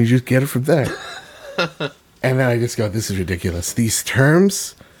 box." And you just get it from there. And then I just go, "This is ridiculous. These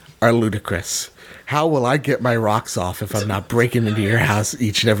terms are ludicrous. How will I get my rocks off if I'm not breaking into your house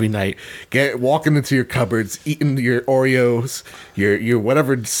each and every night, walking into your cupboards, eating your Oreos, your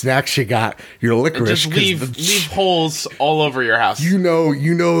whatever snacks you got, your licorice?" Just leave holes all over your house. You know,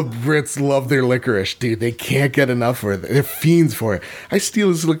 Brits love their licorice, dude. They can't get enough of it. They're fiends for it. I steal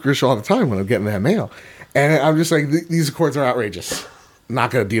this licorice all the time when I'm getting that mail. And I'm just like, these accords are outrageous. I'm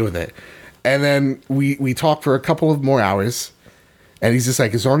not going to deal with it. And then we talk for a couple of more hours. And he's just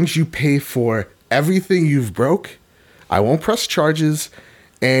like, "As long as you pay for everything you've broke, I won't press charges,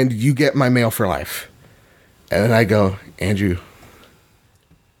 and you get my mail for life." And then I go, "Andrew,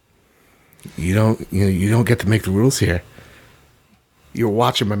 you don't get to make the rules here. You're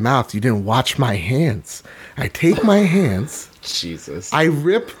watching my mouth. You didn't watch my hands." I take my hands. Jesus. I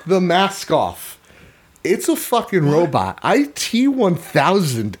rip the mask off. It's a fucking robot. I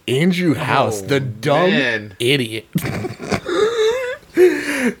T-1000 Andrew House, the dumb idiot.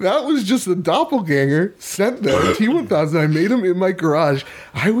 That was just a doppelganger sent there. T-1000. I made him in my garage.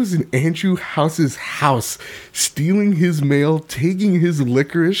 I was in Andrew House's house, stealing his mail, taking his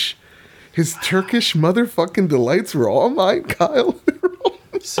licorice. His Turkish motherfucking delights were all mine, Kyle.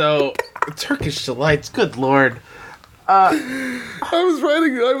 So, Turkish delights. Good lord. I was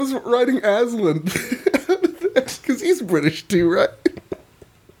writing Aslan because he's British too, right?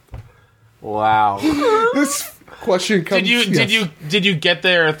 Wow. This question comes. Did you get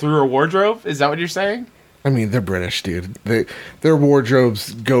there through a wardrobe? Is that what you're saying? I mean, they're British, dude. Their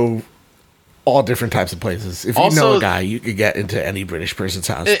wardrobes go all different types of places. If you know a guy, you could get into any British person's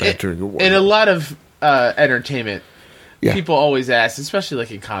house during a wardrobe. In a lot of entertainment, yeah. People always ask, especially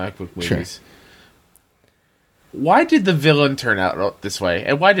like in comic book movies, sure. Why did the villain turn out this way,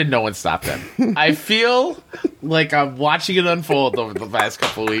 and why did no one stop them? I feel like I'm watching it unfold over the past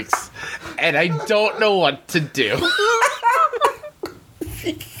couple weeks, and I don't know what to do.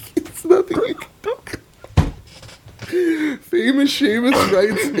 It's nothing you can do. Famous Seamus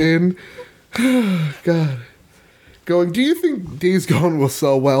writes in, oh, God. going, do you think Days Gone will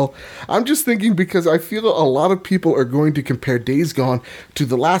sell well? I'm just thinking because I feel a lot of people are going to compare Days Gone to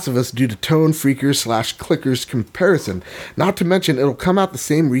The Last of Us due to tone freakers / clickers comparison. Not to mention it'll come out the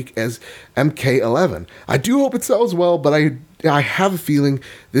same week as MK11. I do hope it sells well, but I have a feeling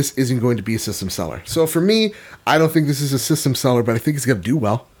this isn't going to be a system seller. So for me, I don't think this is a system seller, but I think it's going to do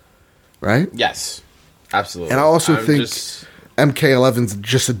well. Right? Yes. Absolutely. And I also think MK11's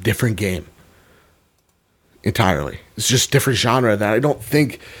just a different game. Entirely. It's just a different genre that I don't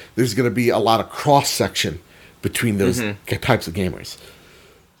think there's going to be a lot of cross-section between those types of gamers.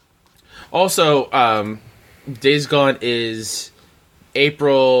 Also, Days Gone is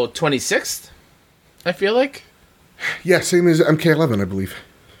April 26th, I feel like. Yeah, same as MK11, I believe.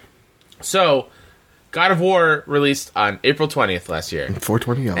 So, God of War released on April 20th last year.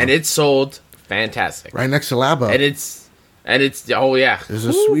 420 yellow. And it sold fantastic. Right next to Labo. And it's oh yeah. There's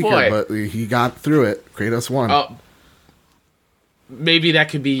a squeaker, but he got through it. Kratos won. Oh, maybe that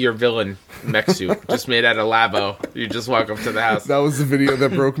could be your villain mech suit, just made out of Labo. You just walk up to the house. That was the video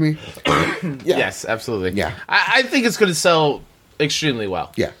that broke me. Yeah. Yes, absolutely. Yeah. I think it's going to sell extremely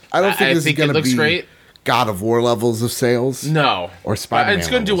well. Yeah. I don't think this is going to be great. God of War levels of sales. No. Or Spider-Man. It's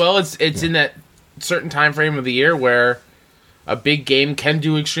going to do well. It's in that certain time frame of the year where a big game can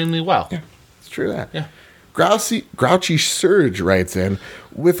do extremely well. Yeah. It's true that. Yeah. Grouchy Surge writes in,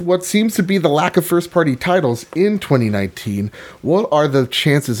 with what seems to be the lack of first-party titles in 2019, what are the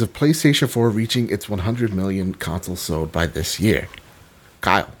chances of PlayStation 4 reaching its 100 million consoles sold by this year?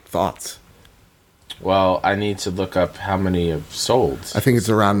 Kyle, thoughts? Well, I need to look up how many have sold. I think it's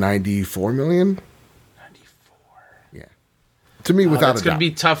around 94 million. 94. Yeah. To me, without a doubt. It's going to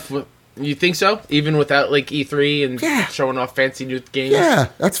be tough. You think so? Even without, like, E3 and showing off fancy new games? Yeah,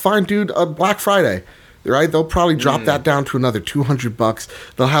 that's fine, dude. Black Friday. Right, they'll probably drop that down to another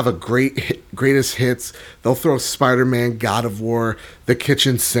 $200. They'll have a greatest hits. They'll throw Spider-Man, God of War, The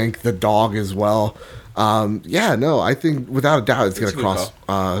Kitchen Sink, The Dog as well. I think without a doubt it's going to cross.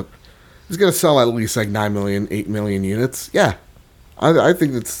 It's going to sell at least like 9 million, 8 million units. Yeah, I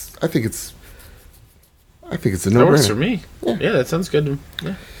think it's a no-brainer. That works for me. Yeah, that sounds good.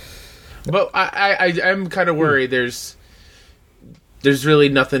 Yeah. But I'm kind of worried. There's really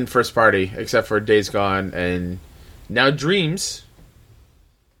nothing first party except for Days Gone and now Dreams.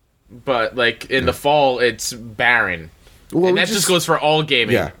 But like in the fall, it's barren. Well, and that just goes for all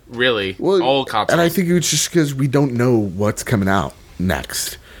gaming, really. Well, all consoles. And I think it's just because we don't know what's coming out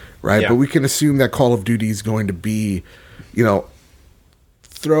next, right? Yeah. But we can assume that Call of Duty is going to be,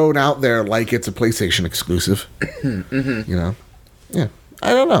 thrown out there like it's a PlayStation exclusive. Yeah.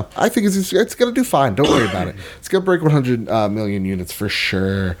 I don't know. I think it's going to do fine. Don't worry about it. It's going to break 100 million units for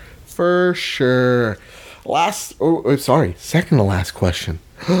sure. For sure. Second to last question.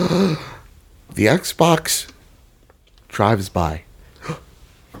 The Xbox drives by.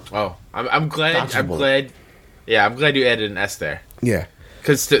 Oh, I'm glad. Yeah, I'm glad you added an S there. Yeah.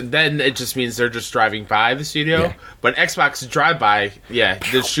 Because then it just means they're just driving by the studio. Yeah. But Xbox drive by,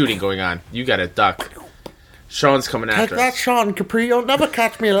 there's shooting going on. You got to duck. Sean's coming after us. Take that, Sean Capri. You'll never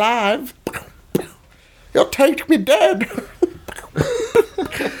catch me alive. You'll take me dead.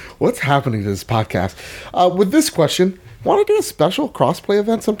 What's happening to this podcast? With this question, want to do a special crossplay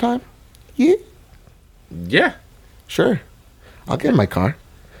event sometime? Yeah. Yeah. Sure. I'll get in my car.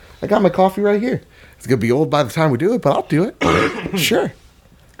 I got my coffee right here. It's going to be old by the time we do it, but I'll do it. Sure.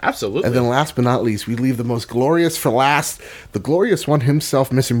 Absolutely. And then last but not least, we leave the most glorious for last. The glorious one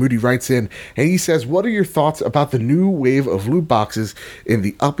himself, Mr. Moody, writes in, and he says, what are your thoughts about the new wave of loot boxes in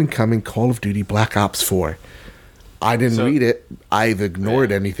the up-and-coming Call of Duty Black Ops 4? I didn't read it. I've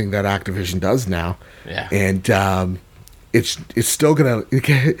ignored anything that Activision does now. Yeah. And it's still going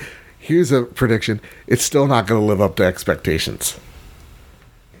to... Here's a prediction. It's still not going to live up to expectations.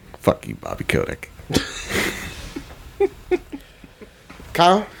 Fuck you, Bobby Kotick.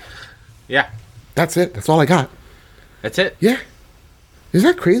 Kyle? Yeah. That's it. That's all I got. That's it? Yeah. Is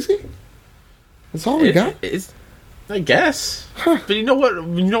that crazy? That's all we got? I guess. Huh. But you know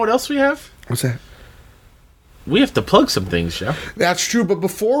what else we have? What's that? We have to plug some things, Joe. That's true, but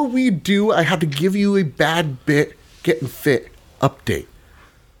before we do, I have to give you a bad bit getting fit update.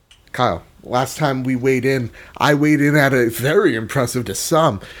 Kyle, last time we weighed in, I weighed in at a very impressive to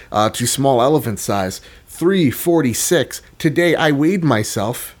some, to small elephant size, 346. Today I weighed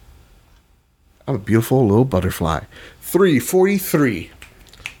myself. I'm a beautiful little butterfly. 343.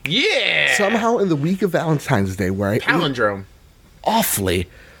 Yeah! Somehow in the week of Valentine's Day, where I palindrome. Awfully,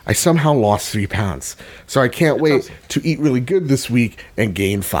 I somehow lost 3 pounds. So I can't wait to eat really good this week and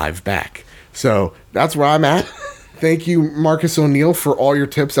gain 5 back. So that's where I'm at. Thank you, Marcus O'Neill, for all your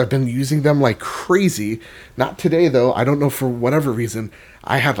tips. I've been using them like crazy. Not today, though. I don't know, for whatever reason.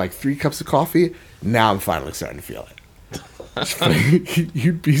 I had like 3 cups of coffee. Now I'm finally starting to feel it.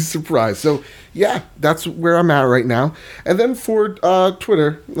 You'd be surprised. So, yeah, that's where I'm at right now. And then for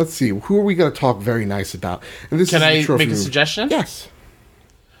Twitter, let's see. Who are we going to talk very nice about? And this Can is I make a suggestion? Yes.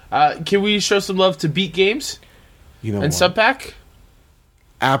 Can we show some love to Beat Games You know and what? Subpack?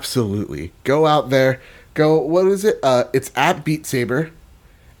 Absolutely. Go out there. Go, what is it? It's at Beat Saber.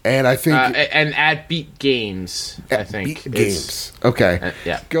 And I think... And at Beat Games, I think. Beat is- Games. Okay.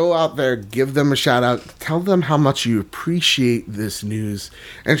 yeah. Go out there, give them a shout out, tell them how much you appreciate this news,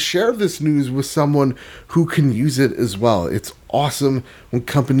 and share this news with someone who can use it as well. It's awesome when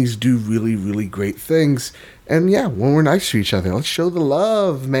companies do really, really great things. And yeah, when we're nice to each other, let's show the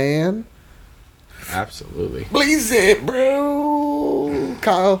love, man. Absolutely. Please it, bro.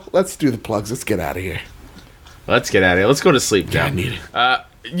 Kyle, let's do the plugs. Let's get out of here. Let's get out of here. Let's go to sleep, Joe. I need it.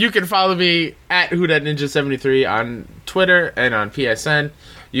 You can follow me at WhoDatNinja73 on Twitter and on PSN.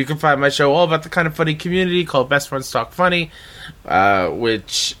 You can find my show all about the kind of funny community called Best Friends Talk Funny,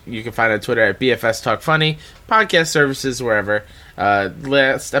 which you can find on Twitter at BFS Talk Funny, podcast services, wherever.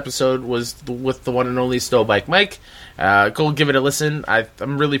 Last episode was with the one and only Snowbike Mike. Go give it a listen.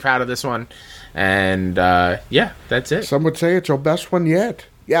 I'm really proud of this one. And yeah, that's it. Some would say it's your best one yet.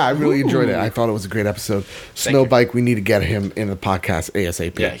 Yeah, I really enjoyed it. I thought it was a great episode. Snowbike, we need to get him in the podcast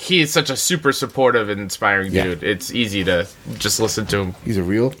ASAP. Yeah, he is such a super supportive and inspiring Yeah. dude. It's easy to just listen to him. He's a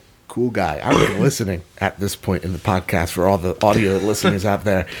real cool guy. I'm listening at this point in the podcast for all the audio listeners out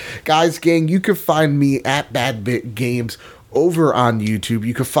there. Guys, gang, you can find me at Badbit Games over on YouTube.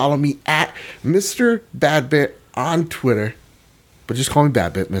 You can follow me at Mr. Badbit on Twitter. But just call me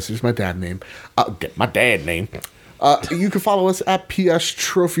Badbit. Mr.'s my dad name. My dad name. You can follow us at PS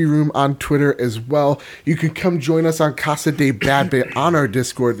Trophy Room on Twitter as well. You can come join us on Casa de Badbit on our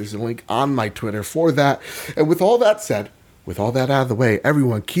Discord. There's a link on my Twitter for that. And with all that said, with all that out of the way,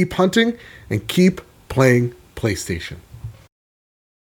 everyone keep hunting and keep playing PlayStation.